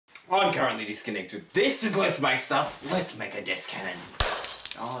I'm currently disconnected. This is Let's Make Stuff. Let's make a desk cannon.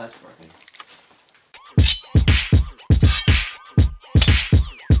 Oh, that's broken.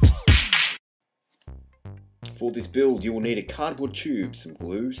 For this build, you will need a cardboard tube, some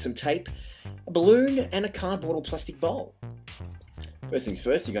glue, some tape, a balloon, and a cardboard or plastic bowl. First things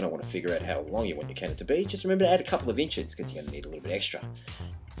first, you're going to want to figure out how long you want your cannon to be. Just remember to add a couple of inches because you're going to need a little bit extra.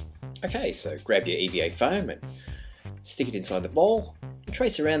 Okay, so grab your EVA foam and stick it inside the bowl and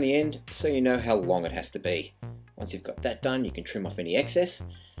trace around the end so you know how long it has to be. Once you've got that done, you can trim off any excess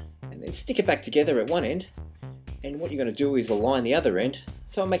and then stick it back together at one end. And what you're going to do is align the other end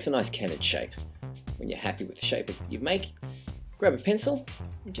so it makes a nice cannon shape. When you're happy with the shape that you make, grab a pencil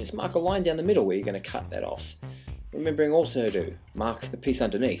and just mark a line down the middle where you're going to cut that off. Remembering also to mark the piece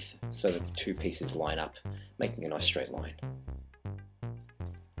underneath so that the two pieces line up, making a nice straight line.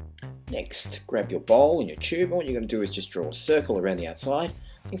 Next, grab your bowl and your tube, and what you're going to do is just draw a circle around the outside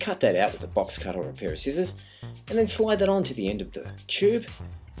and cut that out with a box cutter or a pair of scissors, and then slide that onto the end of the tube,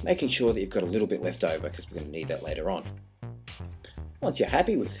 making sure that you've got a little bit left over because we're going to need that later on. Once you're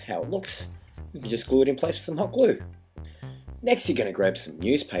happy with how it looks, you can just glue it in place with some hot glue. Next, you're going to grab some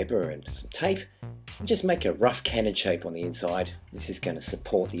newspaper and some tape and just make a rough cannon shape on the inside. This is going to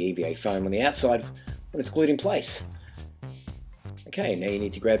support the EVA foam on the outside when it's glued in place. Okay, now you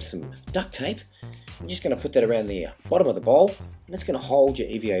need to grab some duct tape. You're just going to put that around the bottom of the bowl, and that's going to hold your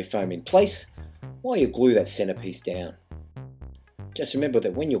EVA foam in place while you glue that centerpiece down. Just remember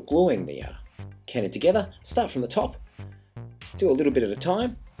that when you're gluing the cannon together, start from the top, do a little bit at a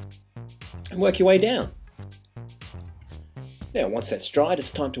time, and work your way down. Now once that's dried,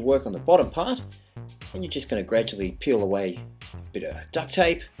 it's time to work on the bottom part, and you're just going to gradually peel away a bit of duct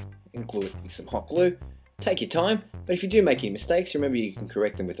tape and glue it with some hot glue. Take your time, but if you do make any mistakes, remember you can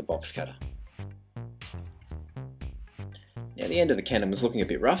correct them with a box cutter. Now the end of the cannon was looking a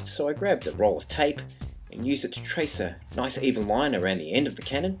bit rough, so I grabbed a roll of tape and used it to trace a nice even line around the end of the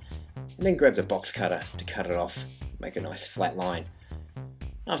cannon, and then grabbed a box cutter to cut it off, make a nice flat line.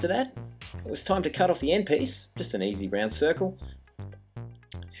 After that, it was time to cut off the end piece, just an easy round circle,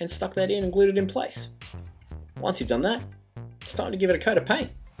 and stuck that in and glued it in place. Once you've done that, it's time to give it a coat of paint.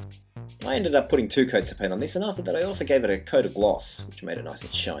 I ended up putting 2 coats of paint on this, and after that I also gave it a coat of gloss, which made it nice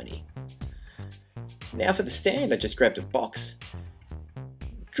and shiny. Now for the stand, I just grabbed a box,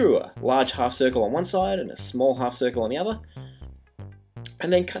 drew a large half circle on one side and a small half circle on the other,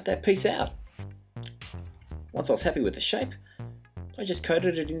 and then cut that piece out. Once I was happy with the shape, I just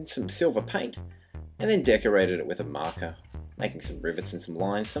coated it in some silver paint and then decorated it with a marker, making some rivets and some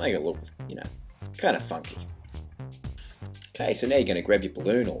lines to make it look, kind of funky. Okay, so now you're going to grab your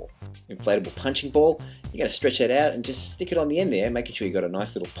balloon or inflatable punching ball. You're going to stretch that out and just stick it on the end there, making sure you've got a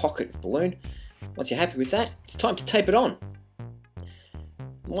nice little pocket of balloon. Once you're happy with that, it's time to tape it on.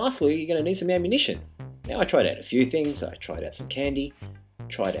 And lastly, you're going to need some ammunition. Now I tried out a few things. I tried out some candy,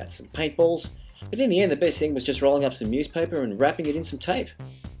 tried out some paintballs, but in the end the best thing was just rolling up some newspaper and wrapping it in some tape.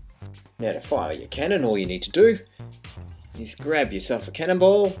 Now to fire your cannon, all you need to do is grab yourself a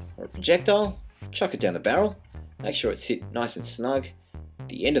cannonball or a projectile, chuck it down the barrel, make sure it's hit nice and snug at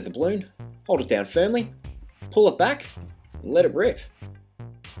the end of the balloon, hold it down firmly, pull it back, and let it rip.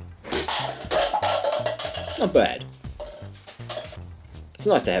 Not bad. It's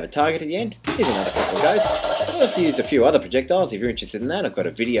nice to have a target at the end. Here's another couple of goes. I also used a few other projectiles. If you're interested in that, I've got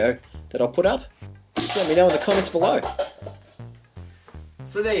a video that I'll put up. Just let me know in the comments below.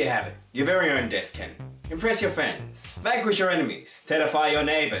 So there you have it, your very own desk cannon. Impress your friends, vanquish your enemies, terrify your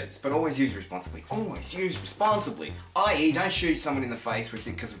neighbours, but always use responsibly. Always use responsibly. I.e. don't shoot someone in the face with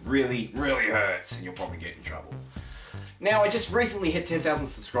it because it really, really hurts and you'll probably get in trouble. Now I just recently hit 10,000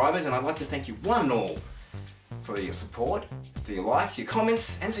 subscribers and I'd like to thank you one and all for your support, for your likes, your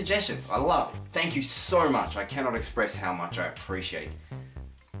comments and suggestions. I love it. Thank you so much. I cannot express how much I appreciate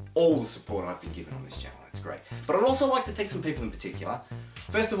all the support I've been given on this channel. It's great. But I'd also like to thank some people in particular.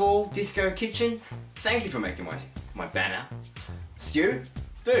 First of all, Disco Kitchen, thank you for making my banner. Stu,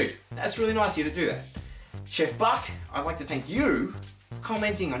 dude, that's really nice of you to do that. Chef Buck, I'd like to thank you for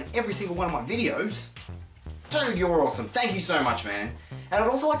commenting on every single one of my videos. Dude, you're awesome. Thank you so much, man. And I'd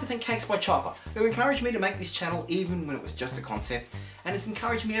also like to thank Cakes by Chopper, who encouraged me to make this channel even when it was just a concept, and it's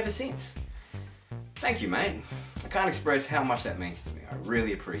encouraged me ever since. Thank you, mate. I can't express how much that means to me. I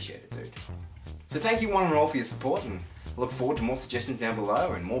really appreciate it, dude. So thank you one and all for your support, and I look forward to more suggestions down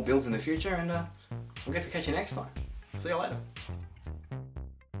below and more builds in the future, and I guess I'll catch you next time. See you later.